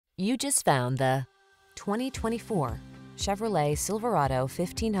You just found the 2024 Chevrolet Silverado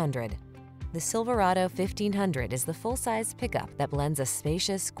 1500. The Silverado 1500 is the full-size pickup that blends a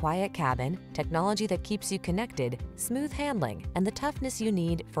spacious, quiet cabin, technology that keeps you connected, smooth handling, and the toughness you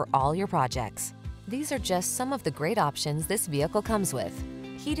need for all your projects. These are just some of the great options this vehicle comes with: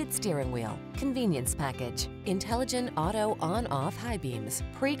 heated steering wheel, convenience package, intelligent auto on-off high beams,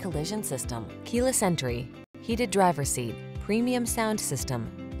 pre-collision system, keyless entry, heated driver's seat, premium sound system,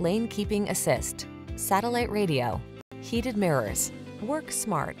 lane keeping assist, satellite radio, heated mirrors. Work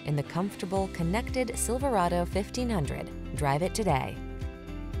smart in the comfortable, connected Silverado 1500. Drive it today.